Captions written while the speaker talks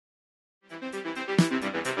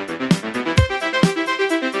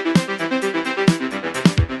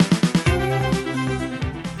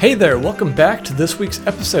Hey there, welcome back to this week's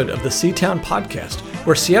episode of the C-Town Podcast,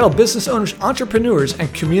 where Seattle business owners, entrepreneurs,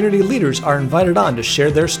 and community leaders are invited on to share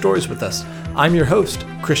their stories with us. I'm your host,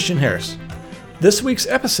 Christian Harris. This week's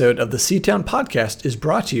episode of the C-Town Podcast is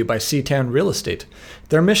brought to you by C-Town Real Estate.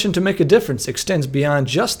 Their mission to make a difference extends beyond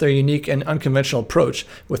just their unique and unconventional approach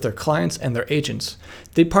with their clients and their agents.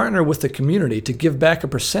 They partner with the community to give back a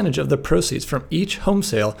percentage of the proceeds from each home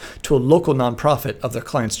sale to a local nonprofit of their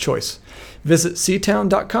client's choice. Visit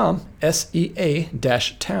ctown.com, sea-town.com,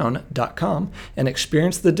 and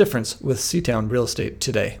experience the difference with C-Town Real Estate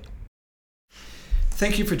today.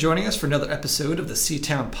 Thank you for joining us for another episode of the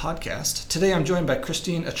C-Town Podcast. Today I'm joined by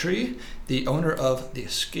Kristine Atri, the owner of The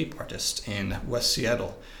Escape Artist in West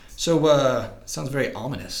Seattle. So, sounds very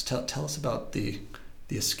ominous. Tell us about the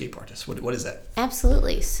Escape Artist. What is that?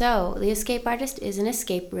 Absolutely. So, The Escape Artist is an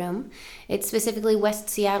escape room. It's specifically West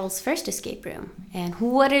Seattle's first escape room. And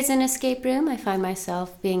what is an escape room? I find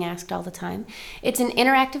myself being asked all the time. It's an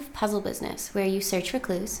interactive puzzle business where you search for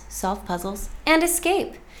clues, solve puzzles, and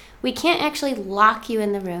escape. We can't actually lock you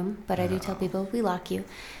in the room, but I do tell people we lock you.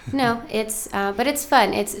 No, but it's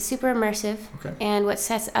fun. It's super immersive. Okay. And what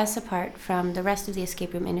sets us apart from the rest of the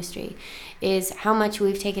escape room industry is how much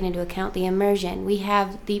we've taken into account the immersion. We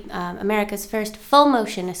have the America's first full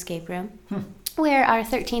motion escape room, where our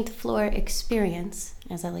 13th floor experience,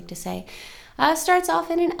 as I like to say, starts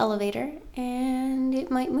off in an elevator and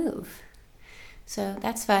it might move. So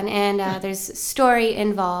that's fun. And there's story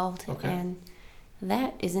involved. Okay. And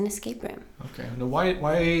that is an escape room. Okay. Now, why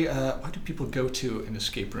do people go to an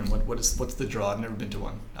escape room? What's the draw? I've never been to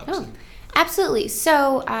one, obviously. Oh, absolutely.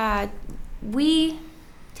 So we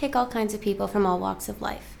take all kinds of people from all walks of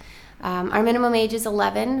life. Our minimum age is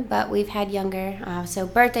 11, but we've had younger. So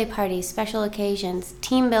birthday parties, special occasions,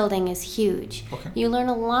 team building is huge. Okay. You learn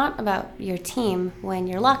a lot about your team when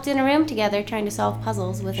you're locked in a room together trying to solve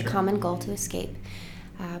puzzles with a common goal to escape.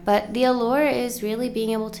 But the allure is really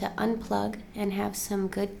being able to unplug and have some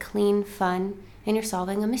good, clean fun, and you're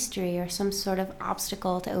solving a mystery or some sort of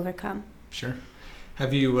obstacle to overcome. Sure.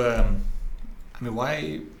 Have you,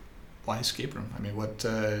 why escape room? I mean,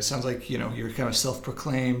 it sounds like, you're kind of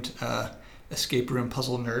self-proclaimed escape room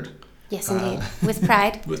puzzle nerd. Yes, indeed. With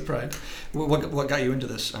pride. With pride. What got you into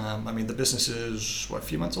this? The business is, a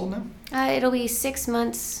few months old now? It'll be 6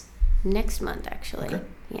 months next month, actually. Okay.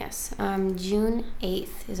 Yes. June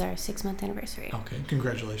 8th is our 6-month anniversary. Okay.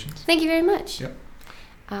 Congratulations. Thank you very much. Yep.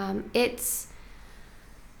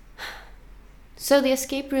 So the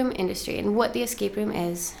escape room industry and what the escape room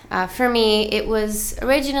is, for me, it was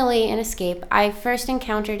originally an escape. I first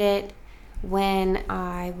encountered it when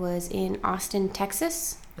I was in Austin,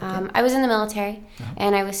 Texas. Okay. I was in the military,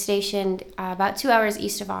 and I was stationed about 2 hours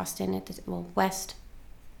east of Austin west.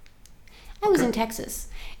 I was in Texas.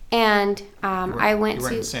 And I went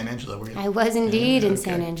to... in San Angelo, were you? I was indeed in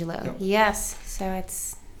San Angelo. Yep. Yes. So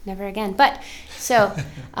it's never again. But, so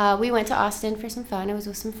we went to Austin for some fun. I was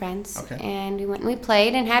with some friends. Okay. And we went and we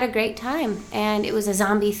played and had a great time. And it was a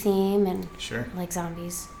zombie theme and like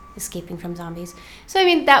zombies, escaping from zombies. So,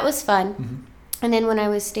 that was fun. Mm-hmm. And then when I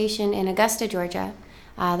was stationed in Augusta, Georgia,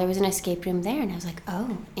 there was an escape room there. And I was like,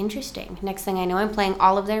 oh, interesting. Next thing I know, I'm playing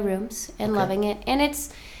all of their rooms and loving it. And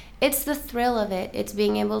it's the thrill of it. It's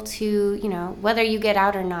being able to, whether you get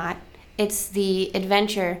out or not, it's the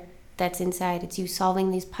adventure that's inside. It's you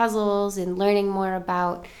solving these puzzles and learning more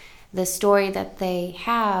about the story that they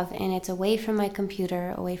have. And it's away from my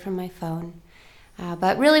computer, away from my phone.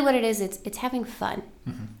 But really what it is, it's having fun.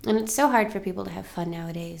 Mm-hmm. And it's so hard for people to have fun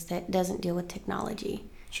nowadays that doesn't deal with technology,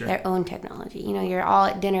 their own technology. You're all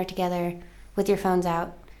at dinner together with your phones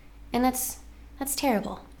out. And that's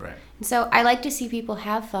terrible. Right. And so I like to see people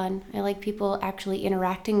have fun. I like people actually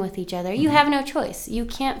interacting with each other. You have no choice. You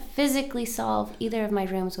can't physically solve either of my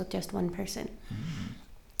rooms with just one person. Mm-hmm.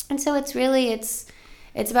 And so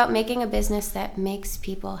it's about making a business that makes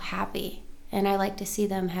people happy. And I like to see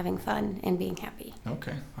them having fun and being happy.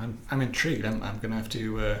 Okay. I'm intrigued. I'm going to have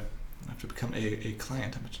to become a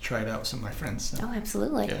client. I'm going to try it out with some of my friends. So. Oh,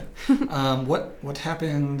 absolutely. Yeah. What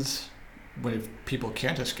happens when people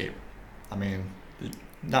can't escape?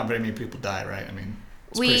 Not very many people die, right?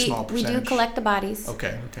 It's a pretty small percentage. We do collect the bodies.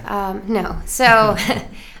 Okay. No. So,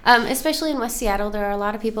 especially in West Seattle, there are a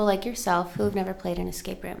lot of people like yourself who have never played an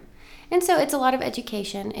escape room. And so it's a lot of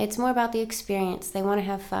education. It's more about the experience. They want to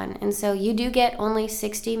have fun. And so you do get only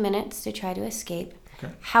 60 minutes to try to escape.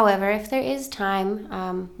 Okay. However, if there is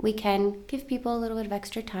time, we can give people a little bit of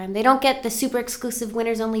extra time. They don't get the super exclusive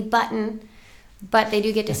winners only button But they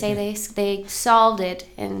do get to say they solved it.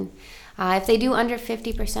 And if they do under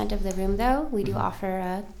 50% of the room, though, we do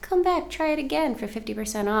offer come back, try it again for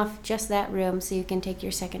 50% off just that room, so you can take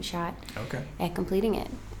your second shot at completing it.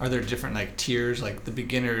 Are there different like tiers, like the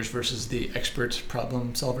beginners versus the expert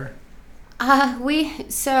problem solver?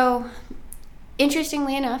 So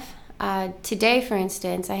interestingly enough, today, for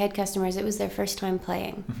instance, I had customers, it was their first time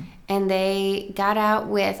playing, and they got out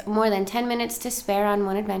with more than 10 minutes to spare on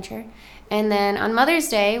one adventure. And then on Mother's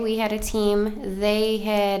Day, we had a team,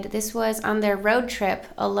 this was on their road trip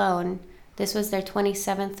alone. This was their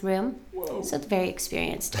 27th room. Whoa. So it's very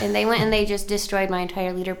experienced. And they went and they just destroyed my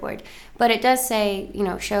entire leaderboard. But it does say,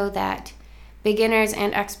 show that beginners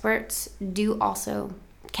and experts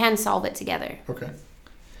can solve it together. Okay.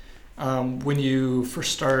 When you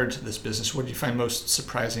first started this business, what did you find most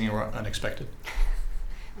surprising or unexpected?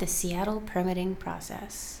 The Seattle permitting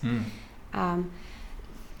process.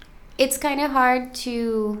 It's kind of hard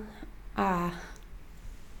to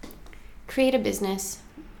create a business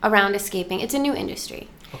around escaping. It's a new industry.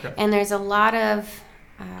 Okay. And there's a lot of,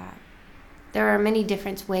 there are many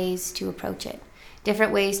different ways to approach it.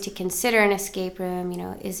 Different ways to consider an escape room.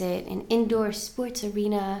 Is it an indoor sports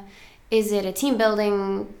arena? Is it a team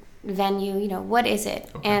building venue? What is it?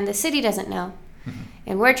 Okay. And the city doesn't know.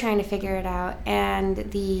 And we're trying to figure it out. And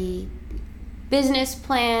the business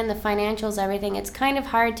plan, the financials, everything, it's kind of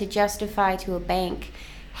hard to justify to a bank,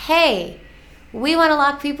 hey, we want to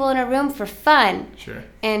lock people in a room for fun. Sure.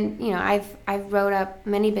 And I've wrote up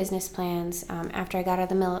many business plans after I got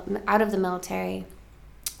out of the military,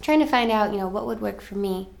 trying to find out what would work for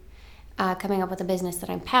me, coming up with a business that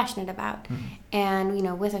I'm passionate about.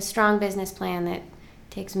 And with a strong business plan that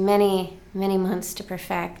takes many months to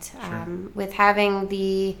perfect. Sure. With having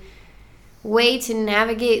the way to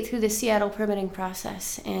navigate through the Seattle permitting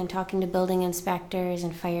process and talking to building inspectors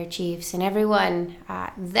and fire chiefs and everyone.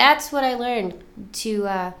 That's what I learned,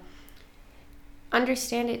 to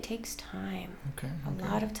understand it takes time. Okay.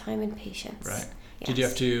 A lot of time and patience. Right. Yes. Did you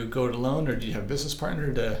have to go it alone, or did you have a business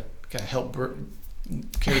partner to kind of help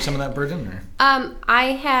carry some of that burden? Or?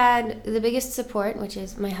 I had the biggest support, which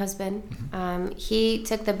is my husband. He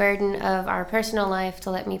took the burden of our personal life to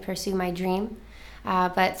let me pursue my dream.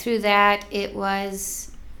 But through that, it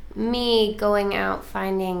was me going out,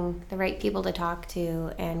 finding the right people to talk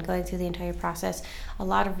to, and going through the entire process, a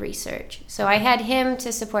lot of research. So I had him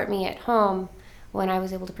to support me at home when I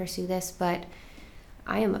was able to pursue this, but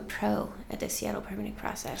I am a pro at the Seattle permitting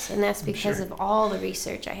process, and that's because of all the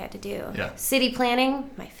research I had to do. Yeah. City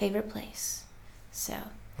planning, my favorite place. So.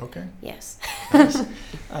 Okay. Yes. Nice.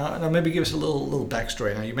 Now maybe give us a little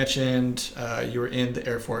backstory. Now you mentioned you were in the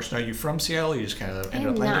Air Force. Now are you from Seattle? You just kind of ended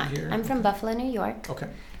up landing here? I'm from Buffalo, New York. Okay.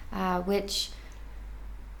 Which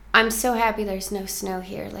I'm so happy there's no snow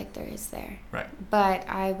here like there is there. Right. But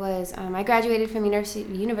I graduated from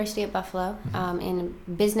University of Buffalo in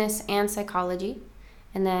business and psychology.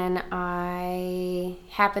 And then I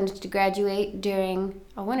happened to graduate during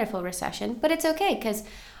a wonderful recession. But it's okay because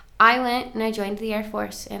I went and I joined the Air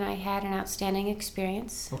Force, and I had an outstanding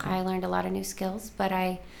experience. Okay. I learned a lot of new skills, but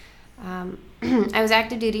I was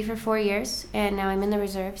active duty for 4 years, and now I'm in the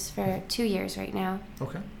reserves for 2 years right now.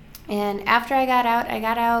 Okay. And after I got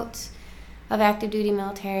out of active duty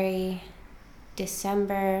military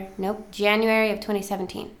January of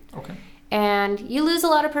 2017. Okay. And you lose a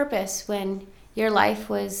lot of purpose when your life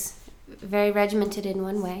was very regimented in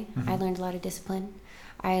one way. I learned a lot of discipline.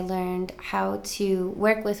 I learned how to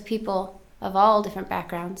work with people of all different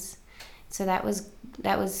backgrounds. So that was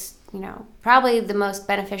probably the most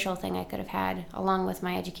beneficial thing I could have had, along with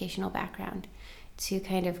my educational background, to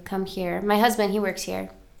kind of come here. My husband, he works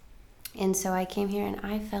here. And so I came here and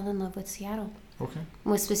I fell in love with Seattle. Okay.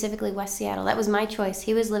 With specifically West Seattle. That was my choice.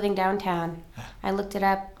 He was living downtown. I looked it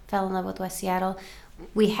up, fell in love with West Seattle.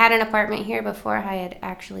 We had an apartment here before I had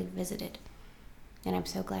actually visited. And I'm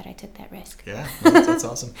so glad I took that risk. Yeah, that's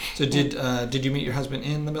awesome. So did you meet your husband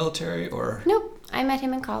in the military, or? Nope, I met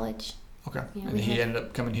him in college. Okay, yeah, and he ended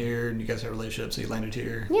up coming here, and you guys had a relationship, so he landed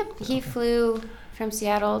here? Yep, he flew from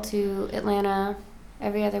Seattle to Atlanta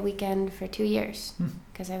every other weekend for 2 years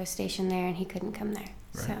because I was stationed there and he couldn't come there.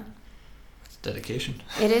 Right. So it's dedication.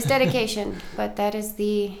 It is dedication, but that is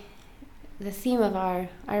the theme of our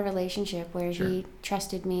relationship, where he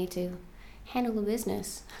trusted me to handle the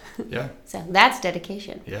business. Yeah. So that's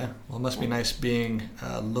dedication. Yeah. Well, it must be nice being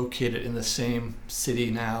located in the same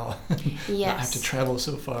city now. Yes. Not have to travel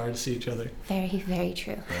so far to see each other. Very, very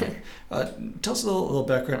true. Right. Tell us a little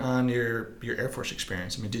background on your Air Force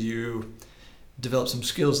experience. I mean, did you develop some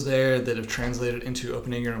skills there that have translated into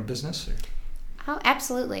opening your own business? Or? Oh,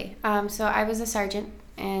 absolutely. So I was a sergeant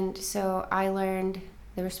And so I learned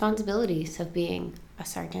the responsibilities of being a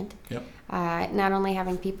sergeant. Yep. Not only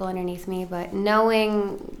having people underneath me, but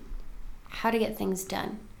knowing how to get things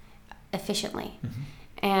done efficiently. Mm-hmm.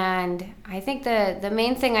 And I think the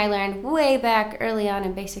main thing I learned way back early on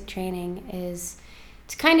in basic training is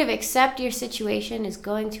to kind of accept your situation is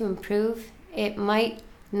going to improve. It might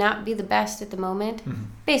not be the best at the moment. Mm-hmm.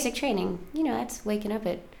 Basic training, that's waking up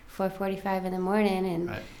at 4:45 in the morning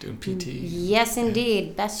and doing PT. Yes,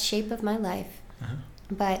 indeed. Best shape of my life. Uh-huh.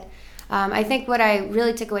 But I think what I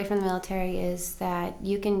really took away from the military is that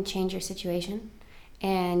you can change your situation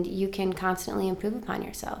and you can constantly improve upon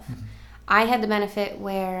yourself. Mm-hmm. I had the benefit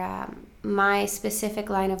where my specific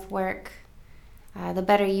line of work, the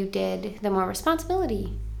better you did, the more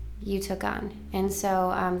responsibility you took on. And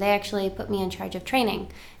so they actually put me in charge of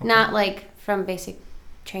training, not like from basic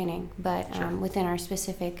training, but within our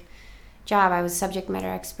specific job. I was a subject matter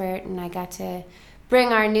expert, and I got to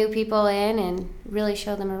bring our new people in and really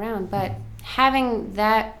show them around. But having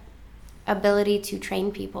that ability to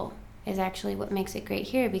train people is actually what makes it great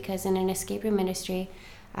here, because in an escape room industry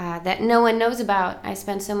that no one knows about, I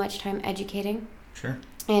spend so much time educating. Sure.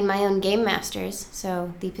 And my own game masters.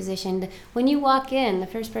 So the position, when you walk in, the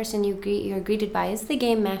first person you're greeted by is the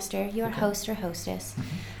game master, your host or hostess.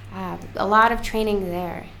 Mm-hmm. A lot of training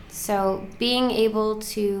there. So being able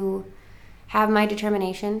to have my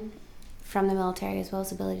determination from the military as well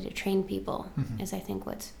as ability to train people is, I think,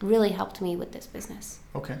 what's really helped me with this business.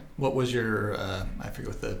 Okay. What was your, I forget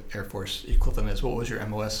what the Air Force equivalent is, what was your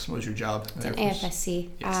MOS, what was your job? It's an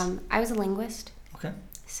AFSC. Yes. I was a linguist. Okay.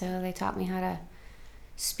 So they taught me how to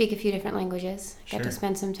speak a few different languages. Got to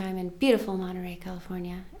spend some time in beautiful Monterey,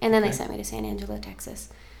 California. And then they sent me to San Angelo, Texas.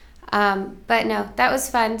 But no, that was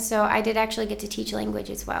fun. So I did actually get to teach language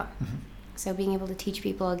as well. Mm-hmm. So being able to teach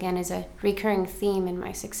people, again, is a recurring theme in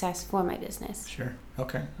my success for my business. Sure.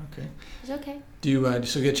 Okay. It's okay. Do you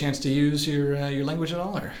still get a chance to use your language at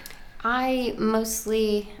all? Or? I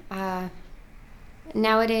mostly,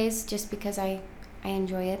 nowadays, just because I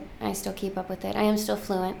enjoy it, I still keep up with it. I am still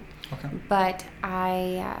fluent. Okay. But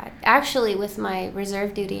I actually, with my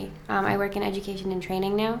reserve duty, I work in education and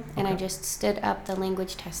training now, and I just stood up the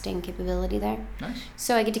language testing capability there. Nice.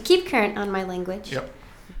 So I get to keep current on my language. Yep.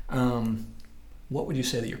 What would you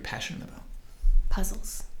say that you're passionate about?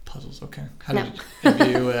 Puzzles. Puzzles. Okay. Have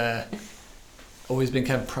you always been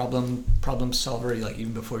kind of problem solver, like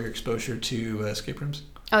even before your exposure to escape rooms?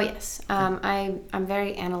 Oh yes. I'm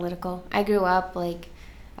very analytical. I grew up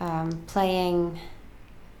playing.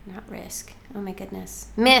 Not Risk. Oh my goodness.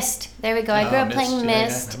 Myst. There we go. I grew up playing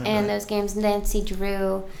Myst and those games. Nancy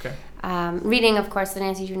Drew. Okay. Reading, of course, the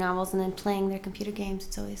Nancy Drew novels, and then playing their computer games.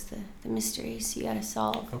 It's always the mysteries you got to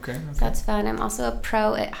solve. Okay. So that's fun. I'm also a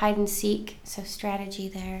pro at hide and seek, so strategy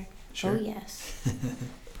there. Sure. Oh yes.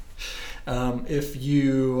 If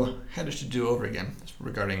you had it to do over again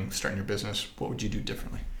regarding starting your business, what would you do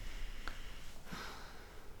differently?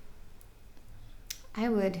 I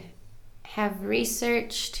would have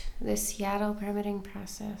researched the Seattle permitting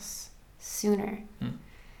process sooner.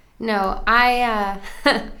 No, I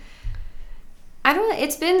don't.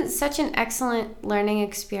 It's been such an excellent learning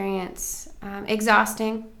experience.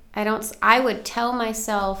 Exhausting. I would tell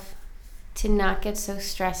myself to not get so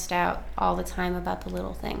stressed out all the time about the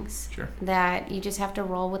little things. Sure. That you just have to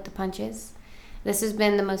roll with the punches. This has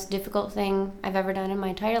been the most difficult thing I've ever done in my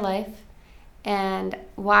entire life, and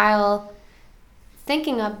while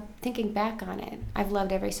thinking back on it, I've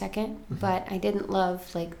loved every second, but I didn't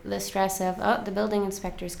love the stress of, the building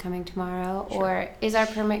inspector's coming tomorrow, or is our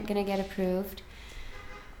permit going to get approved,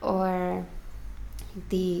 or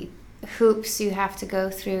the hoops you have to go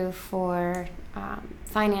through for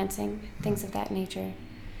financing, things of that nature.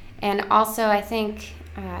 And also, I think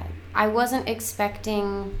I wasn't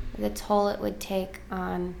expecting the toll it would take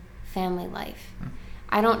on family life.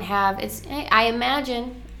 I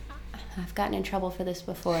imagine, I've gotten in trouble for this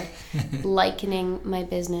before, likening my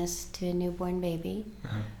business to a newborn baby,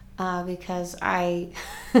 because I'm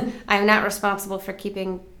not responsible for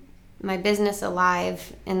keeping my business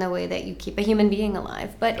alive in the way that you keep a human being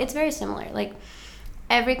alive. But it's very similar.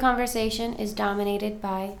 Every conversation is dominated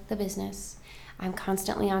by the business. I'm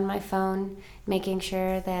constantly on my phone, making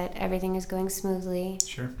sure that everything is going smoothly.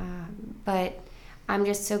 Sure. But I'm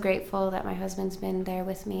just so grateful that my husband's been there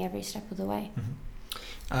with me every step of the way.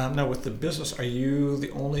 Mm-hmm. Now, with the business, are you the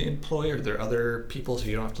only employee? Are there other people so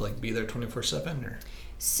you don't have to be there 24/7? Or?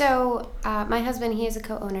 So my husband, he is a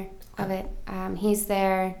co-owner of it. He's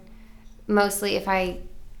there mostly if I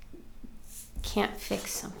can't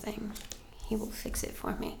fix something. He will fix it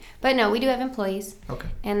for me. But no, we do have employees. Okay.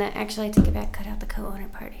 And actually, I take it back, cut out the co-owner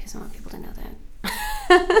part. He doesn't want people to know that.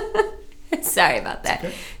 Sorry about that.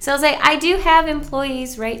 Okay. So I'll say I do have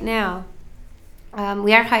employees right now.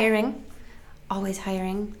 We are hiring, always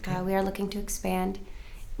hiring. Okay. We are looking to expand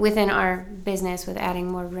within our business with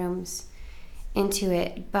adding more rooms into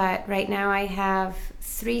it. But right now I have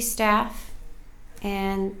 3 staff,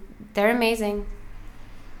 and they're amazing.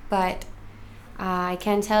 But I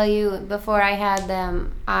can tell you, before I had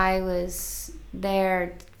them, I was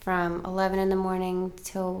there from 11 in the morning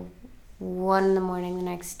till 1 in the morning the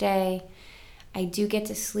next day. I do get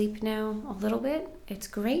to sleep now a little bit. It's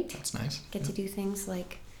great. That's nice. Get to do things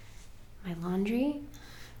like my laundry.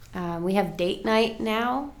 We have date night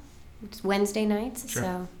now. It's Wednesday nights. Sure.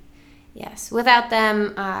 So, yes. Without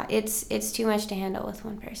them, it's too much to handle with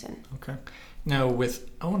one person. Okay. Now, with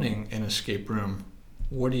owning an escape room,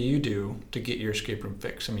 what do you do to get your escape room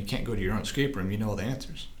fixed? I mean, you can't go to your own escape room. You know all the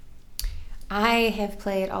answers. I have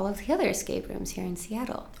played all of the other escape rooms here in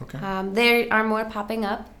Seattle. Okay. There are more popping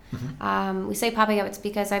up. Mm-hmm. We say popping up, it's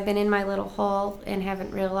because I've been in my little hole and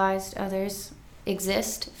haven't realized others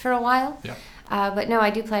exist for a while. Yeah. But no, I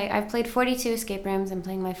do play. I've played 42 escape rooms. I'm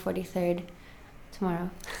playing my 43rd tomorrow.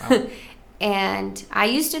 Wow. And I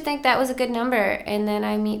used to think that was a good number. And then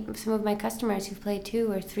I meet some of my customers who've played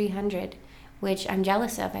 200 or 300, which I'm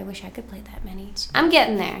jealous of. I wish I could play that many. I'm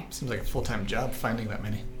getting there. Seems like a full-time job finding that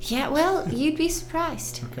many. Yeah, well, you'd be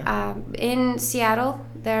surprised. Okay. In Seattle,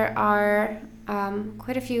 there are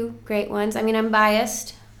quite a few great ones. I mean, I'm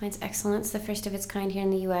biased. Mine's excellent. It's the first of its kind here in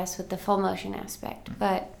the U.S. with the full motion aspect. Mm-hmm.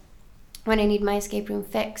 But when I need my escape room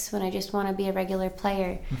fix, when I just want to be a regular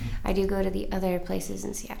player, I do go to the other places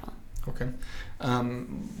in Seattle. Okay.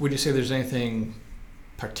 Would you say there's anything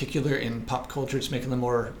particular in pop culture that's making them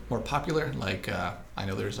more popular? Like, I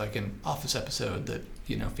know there's like an Office episode that,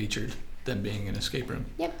 featured them being an escape room.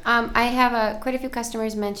 Yep. I have quite a few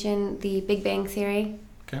customers mention the Big Bang Theory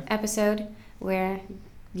episode where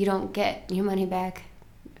you don't get your money back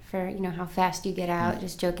for, how fast you get out.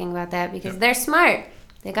 Just joking about that because they're smart.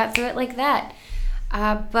 They got through it like that.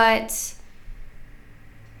 But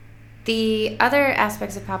the other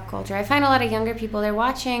aspects of pop culture, I find a lot of younger people,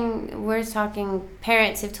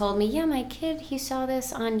 parents have told me, yeah, my kid, he saw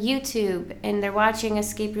this on YouTube, and they're watching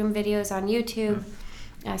escape room videos on YouTube.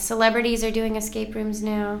 Celebrities are doing escape rooms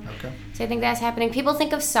now. Okay. So I think that's happening. People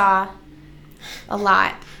think of Saw a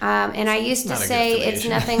lot. And I used to say it's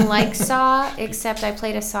nothing like Saw, except I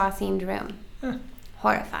played a Saw-themed room.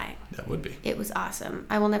 Horrifying. That would be. It was awesome.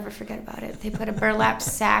 I will never forget about it. They put a burlap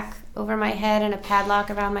sack over my head and a padlock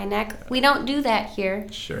around my neck. We don't do that here.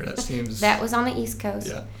 Sure, that seems... That was on the East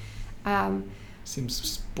Coast. Yeah.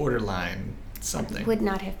 Seems borderline something. Would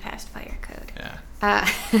not have passed fire code. Yeah.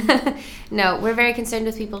 No, we're very concerned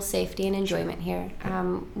with people's safety and enjoyment here.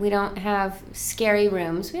 We don't have scary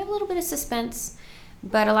rooms. We have a little bit of suspense,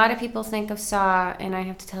 but a lot of people think of Saw, and I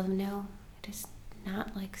have to tell them, no, it is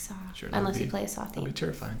not like Saw, unless you play a Saw theme. That would be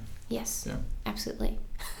terrifying. Yes, yeah. Absolutely.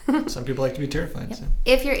 Some people like to be terrified. Yep. So.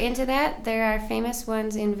 If you're into that, there are famous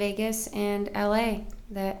ones in Vegas and LA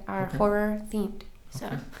that are horror themed. So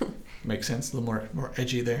makes sense. A little more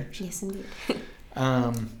edgy there. Yes, indeed.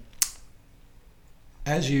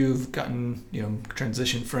 As you've gotten,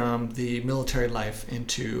 transitioned from the military life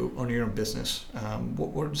into owning your own business,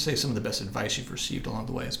 what would you say some of the best advice you've received along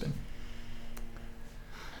the way has been?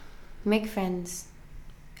 Make friends.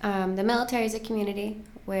 The military is a community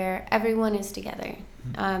where everyone is together.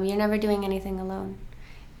 You're never doing anything alone.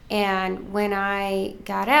 And when I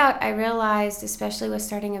got out, I realized, especially with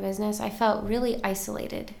starting a business, I felt really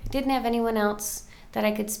isolated. I didn't have anyone else that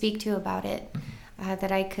I could speak to about it,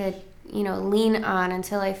 that I could, lean on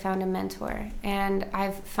until I found a mentor. And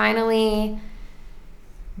I've finally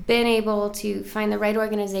been able to find the right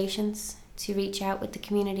organizations to reach out with the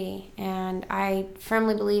community. And I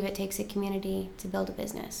firmly believe it takes a community to build a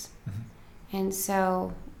business. And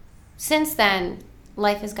so since then,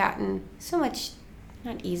 life has gotten so much,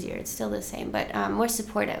 not easier, it's still the same, but more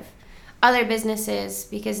supportive. Other businesses,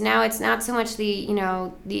 because now it's not so much the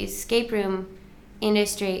escape room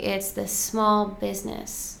industry, it's the small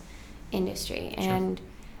business industry. Sure. And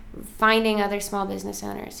finding other small business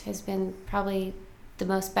owners has been probably the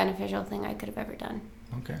most beneficial thing I could have ever done.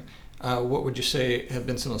 Okay. What would you say have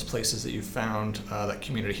been some of those places that you've found that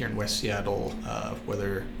community here in West Seattle,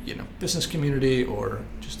 whether, business community or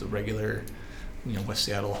just a regular, West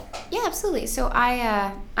Seattle? Yeah, absolutely. So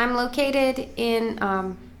I'm located in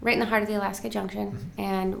right in the heart of the Alaska Junction,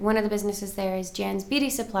 and one of the businesses there is Jan's Beauty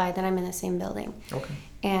Supply that I'm in the same building. Okay.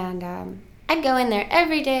 And I'd go in there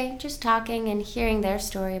every day just talking and hearing their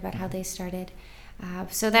story about how they started.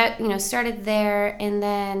 So that, started there. And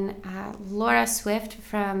then Laura Swift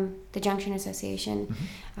from the Junction Association,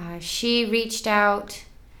 she reached out.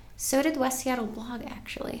 So did West Seattle Blog,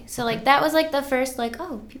 actually. So, that was, the first,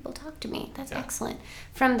 people talk to me. That's excellent.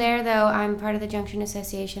 From there, though, I'm part of the Junction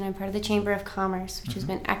Association. I'm part of the Chamber of Commerce, which has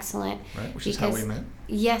been excellent. Right, which is how we met.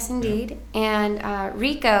 Yes, indeed. Yeah. And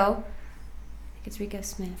Rico, I think it's Rico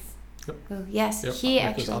Smith. Yep. Oh, yes. Yep. He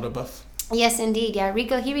Rico's actually... Autobuff. Yes, indeed. Yeah,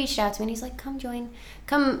 Rico, he reached out to me, and he's like, come to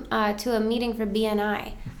a meeting for BNI.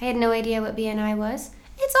 I had no idea what BNI was.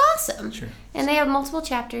 It's awesome. Sure. And they have multiple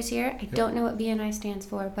chapters here. I don't know what BNI stands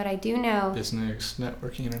for, but I do know... Business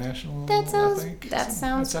Networking International, That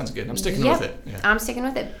sounds good. I'm sticking with it. Yeah. I'm sticking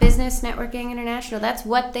with it. Business Networking International. That's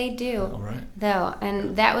what they do. All right. Though.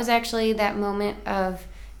 And that was actually that moment of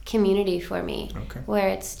community for me, where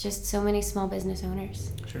it's just so many small business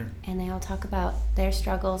owners. Sure. And they all talk about their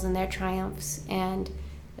struggles and their triumphs. And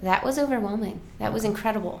that was overwhelming. That was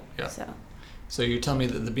incredible. Yeah. So you tell me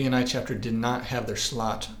that the BNI chapter did not have their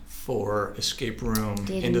slot for escape room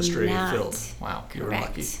industry filled. Wow, Correct. You were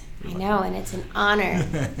lucky. I know, and it's an honor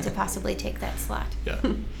to possibly take that slot. Yeah,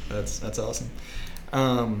 that's awesome.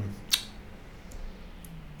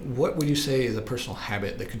 What would you say is a personal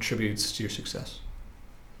habit that contributes to your success?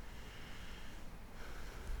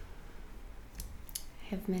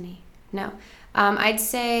 I have many. No. I'd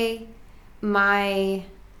say my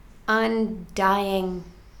undying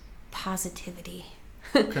positivity.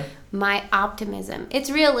 My optimism. It's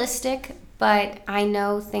realistic, but I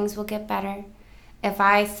know things will get better. If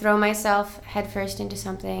I throw myself headfirst into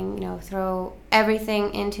something, throw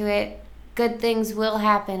everything into it, good things will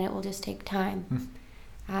happen. It will just take time.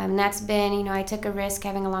 That's been, I took a risk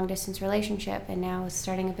having a long distance relationship, and now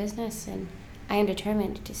starting a business, and I am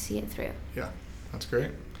determined to see it through. Yeah, that's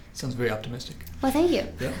great. Sounds very optimistic. Well, thank you.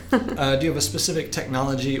 Yeah. Do you have a specific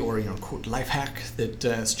technology or quote life hack that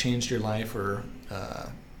has changed your life or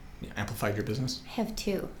amplified your business? I have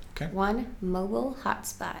two. Okay. One, mobile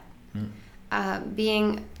hotspot.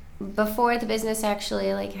 Being before the business actually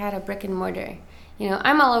had a brick and mortar.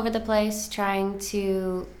 I'm all over the place trying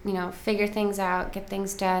to figure things out, get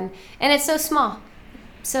things done, and it's so small.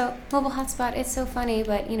 So mobile hotspot, it's so funny,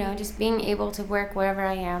 but just being able to work wherever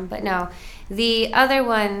I am. But no, the other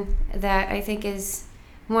one that I think is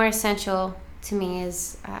more essential to me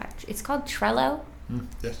is it's called Trello.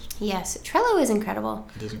 Yes. Yes, Trello is incredible.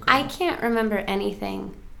 It is incredible. I can't remember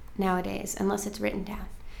anything nowadays unless it's written down,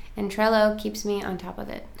 and Trello keeps me on top of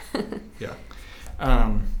it. Yeah.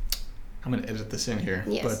 I'm going to edit this in here,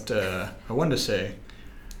 yes. But I wanted to say,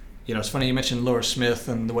 it's funny you mentioned Laura Smith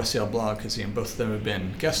and the West Seattle Blog because both of them have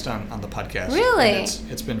been guests on the podcast. Really?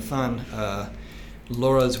 It's been fun.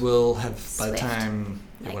 Laura's will have by Swift. the time.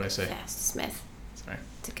 What did I say? Fast. Smith. Sorry.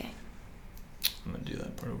 It's okay. I'm going to do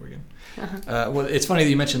that part over again. Well, it's funny that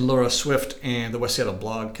you mentioned Laura Swift and the West Seattle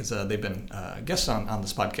Blog because they've been guests on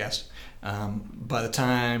this podcast. By the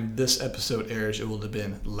time this episode airs, it will have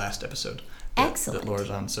been the last episode that Laura's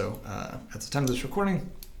on. So at the time of this recording,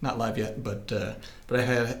 not live yet, but I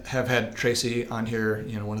have had Tracy on here,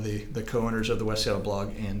 one of the co-owners of the West Seattle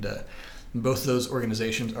Blog, and both of those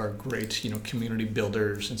organizations are great, community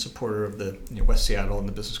builders and supporter of the West Seattle and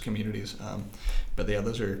the business communities. But yeah,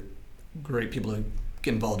 those are great people to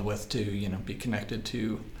get involved with to be connected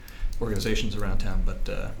to organizations around town.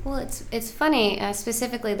 But well, it's funny,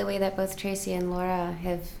 specifically the way that both Tracy and Laura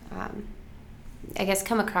have, I guess,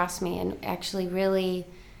 come across me and actually really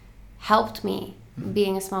helped me.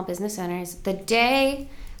 Being a small business owner is the day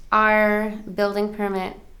our building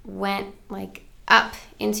permit went up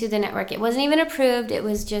into the network. It wasn't even approved. It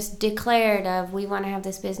was just declared of we want to have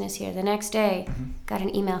this business here. The next day, got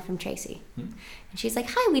an email from Tracy. And she's like,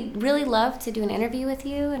 hi, we'd really love to do an interview with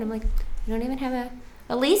you. And I'm like, you don't even have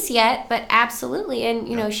a lease yet, but absolutely.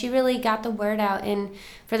 And, she really got the word out. And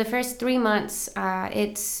for the first 3 months,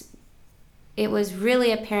 it was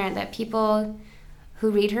really apparent that people who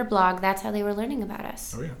read her blog, that's how they were learning about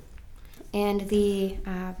us. Oh, yeah. And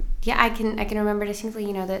I can remember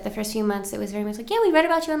distinctly, the first few months it was very much we read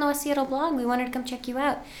about you on the West Seattle Blog. We wanted to come check you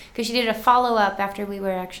out. Because she did a follow-up after we were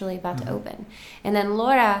actually about to open. And then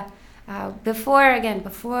Laura, before we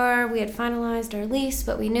had finalized our lease,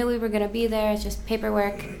 but we knew we were going to be there, it's just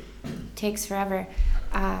paperwork, takes forever.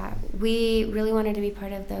 We really wanted to be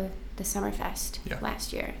part of the Summerfest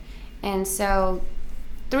last year. And so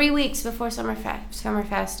 3 weeks before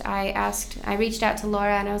Summerfest, I reached out to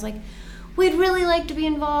Laura and I was like, we'd really like to be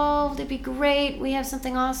involved. It'd be great. We have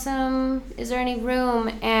something awesome. Is there any room?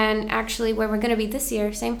 And actually where we're going to be this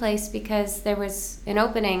year, same place, because there was an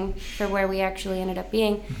opening for where we actually ended up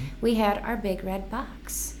being, we had our big red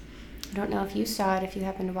box. I don't know if you saw it if you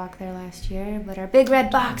happened to walk there last year, but our big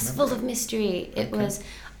red box full of mystery. It was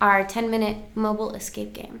our 10-minute mobile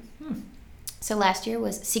escape game. So last year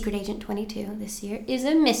was Secret Agent 22. This year is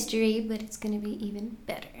a mystery, but it's going to be even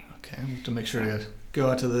better. Okay, I have to make sure to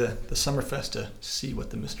go out to the Summerfest to see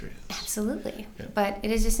what the mystery is. Absolutely. Yeah. But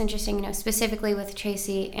it is just interesting, specifically with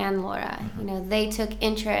Tracy and Laura. They took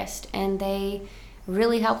interest and they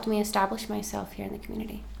really helped me establish myself here in the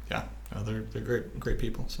community. Yeah, they're great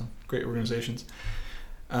people, so great organizations.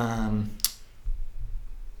 Do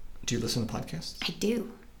you listen to podcasts? I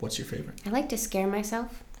do. What's your favorite? I like to scare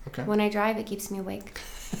myself. Okay. When I drive, it keeps me awake.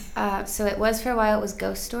 So it was for a while, it was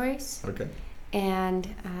ghost stories. Okay. And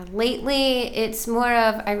lately, it's more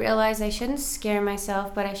of, I realize I shouldn't scare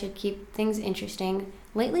myself, but I should keep things interesting.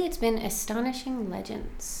 Lately, it's been Astonishing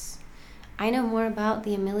Legends. I know more about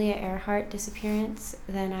the Amelia Earhart disappearance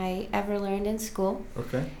than I ever learned in school.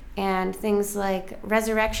 Okay. And things like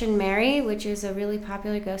Resurrection Mary, which is a really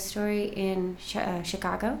popular ghost story in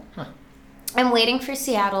Chicago. Huh. I'm waiting for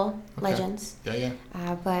Seattle Legends. Yeah.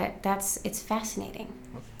 But it's fascinating.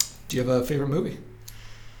 Do you have a favorite movie?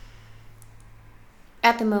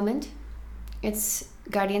 At the moment, it's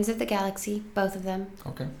Guardians of the Galaxy, both of them.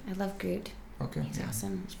 Okay. I love Groot. Okay. He's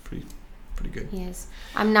awesome. It's pretty good. He is.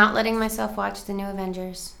 I'm not letting myself watch the new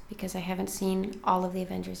Avengers because I haven't seen all of the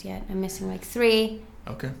Avengers yet. I'm missing like 3.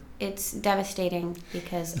 Okay. It's devastating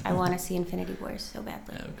because I want to see Infinity Wars so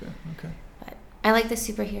badly. Okay. But I like the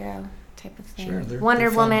superhero type of thing. Sure, Wonder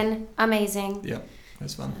Woman, amazing. Yep,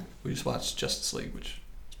 that's fun. So. We just watched Justice League, which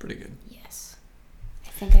is pretty good. Yes. I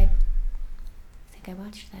think I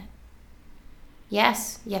watched that.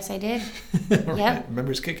 Yes, I did. Right. Yep.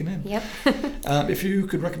 Remember, it's kicking in. Yep. If you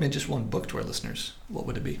could recommend just one book to our listeners, what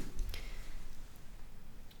would it be?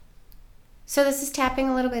 So this is tapping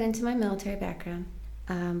a little bit into my military background.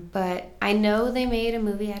 But I know they made a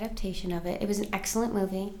movie adaptation of it. It was an excellent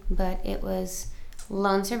movie, but it was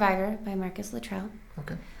Lone Survivor by Marcus Luttrell.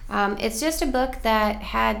 Okay. It's just a book that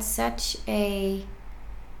had such a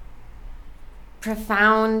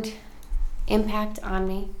profound impact on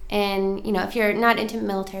me. And, if you're not into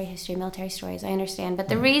military history, military stories, I understand. But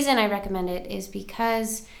the reason I recommend it is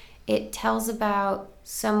because it tells about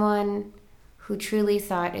someone who truly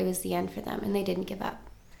thought it was the end for them and they didn't give up.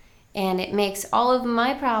 And it makes all of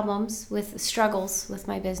my problems with struggles with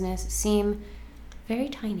my business seem very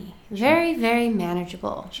tiny, very, very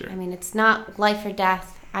manageable. Sure. I mean, it's not life or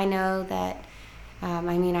death. I know that,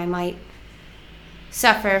 I might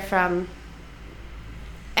suffer from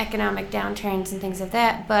economic downturns and things like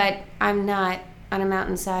that, but I'm not on a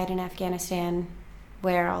mountainside in Afghanistan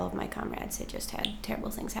where all of my comrades had just had terrible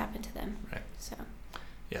things happen to them. Right. So.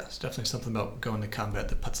 Yeah, it's definitely something about going to combat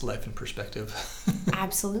that puts life in perspective.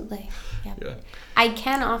 Absolutely. Yep. Yeah. I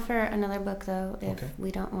can offer another book, though, if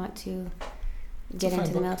we don't want to get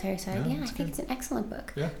into the military side. Yeah, I think it's an excellent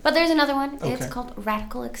book. Yeah. But there's another one. Okay. It's called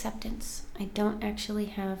Radical Acceptance. I don't actually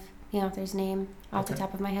have the author's name off the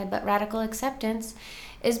top of my head, but Radical Acceptance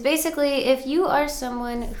is basically if you are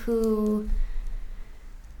someone who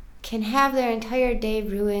can have their entire day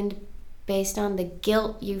ruined based on the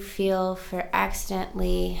guilt you feel for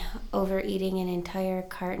accidentally overeating an entire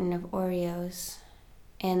carton of Oreos,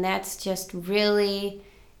 and that's just really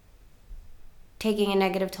taking a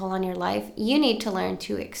negative toll on your life, you need to learn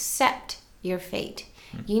to accept your fate.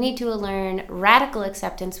 You need to learn radical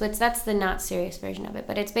acceptance, which that's the not serious version of it,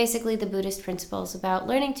 but it's basically the Buddhist principles about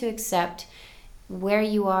learning to accept where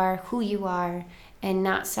you are, who you are, and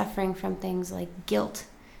not suffering from things like guilt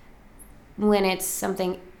when it's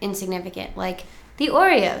something insignificant, like the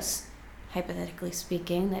Oreos, hypothetically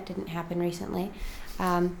speaking. That didn't happen recently.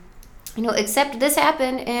 Accept this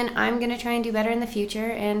happened, and I'm going to try and do better in the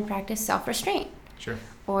future and practice self-restraint. Sure.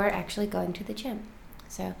 Or actually going to the gym.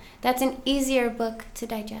 So that's an easier book to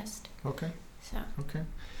digest. Okay. Okay.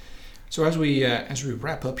 So as we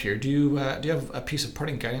wrap up here, do you have a piece of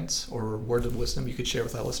parting guidance or word of wisdom you could share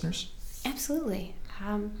with our listeners? Absolutely.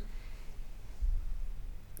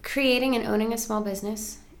 Creating and owning a small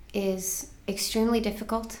business is extremely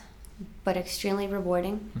difficult, but extremely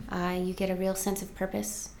rewarding. You get a real sense of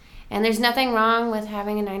purpose, and there's nothing wrong with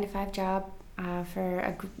having a 9-to-5 job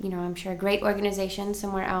for I'm sure a great organization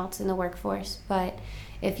somewhere else in the workforce. But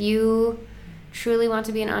if you truly want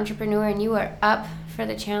to be an entrepreneur and you are up for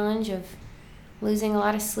the challenge of losing a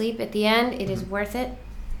lot of sleep at the end, it is worth it.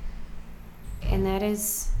 And that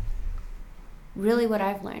really what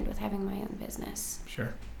I've learned with having my own business.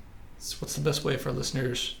 Sure. So what's the best way for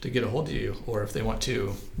listeners to get a hold of you, or if they want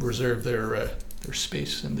to reserve their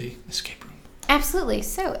space in the escape room? Absolutely.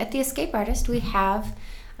 So at the Escape Artist, we have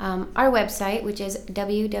Our website, which is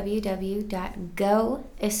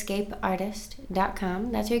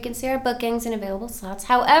www.goescapeartist.com. That's where you can see our bookings and available slots.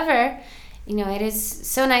 However, it is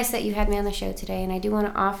so nice that you had me on the show today, and I do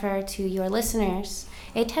want to offer to your listeners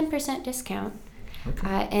a 10% discount.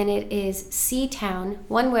 Okay. And it is C-Town,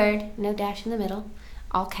 one word, no dash in the middle,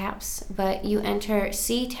 all caps, but you enter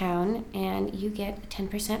C-Town and you get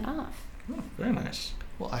 10% off. Oh, very nice.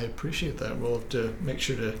 Well, I appreciate that. We'll have to make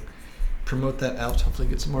sure to promote that out, hopefully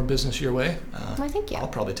get some more business your way. Well, thank you. I'll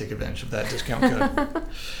probably take advantage of that discount code.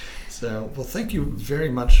 So, well, thank you very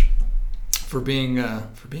much for being a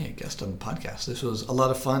guest on the podcast. This was a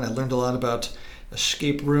lot of fun. I learned a lot about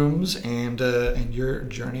escape rooms and your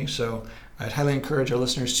journey. So I'd highly encourage our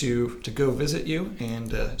listeners to go visit you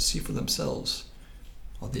and see for themselves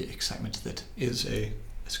all the excitement that is a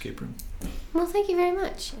escape room. Well, thank you very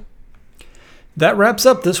much. That wraps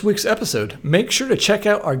up this week's episode. Make sure to check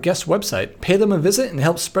out our guest website, pay them a visit, and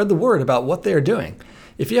help spread the word about what they are doing.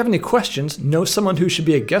 If you have any questions, know someone who should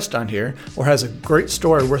be a guest on here, or has a great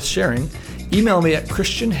story worth sharing, email me at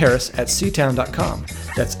christianharris@seatown.com.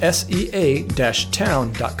 That's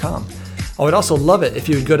sea-town.com. I would also love it if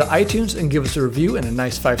you would go to iTunes and give us a review and a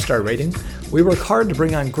nice 5-star rating. We work hard to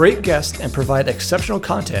bring on great guests and provide exceptional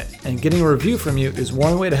content, and getting a review from you is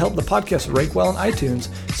one way to help the podcast rank well in iTunes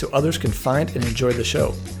so others can find and enjoy the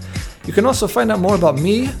show. You can also find out more about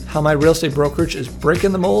me, how my real estate brokerage is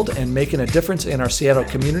breaking the mold and making a difference in our Seattle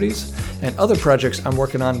communities, and other projects I'm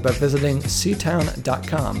working on by visiting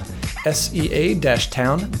seatown.com,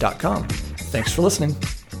 sea-town.com. Thanks for listening.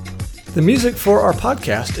 The music for our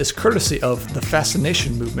podcast is courtesy of The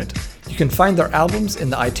Fascination Movement. You can find their albums in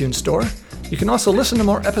the iTunes Store. You can also listen to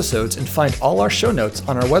more episodes and find all our show notes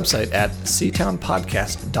on our website at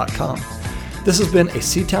seatownpodcast.com. This has been a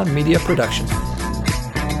Seatown Media production.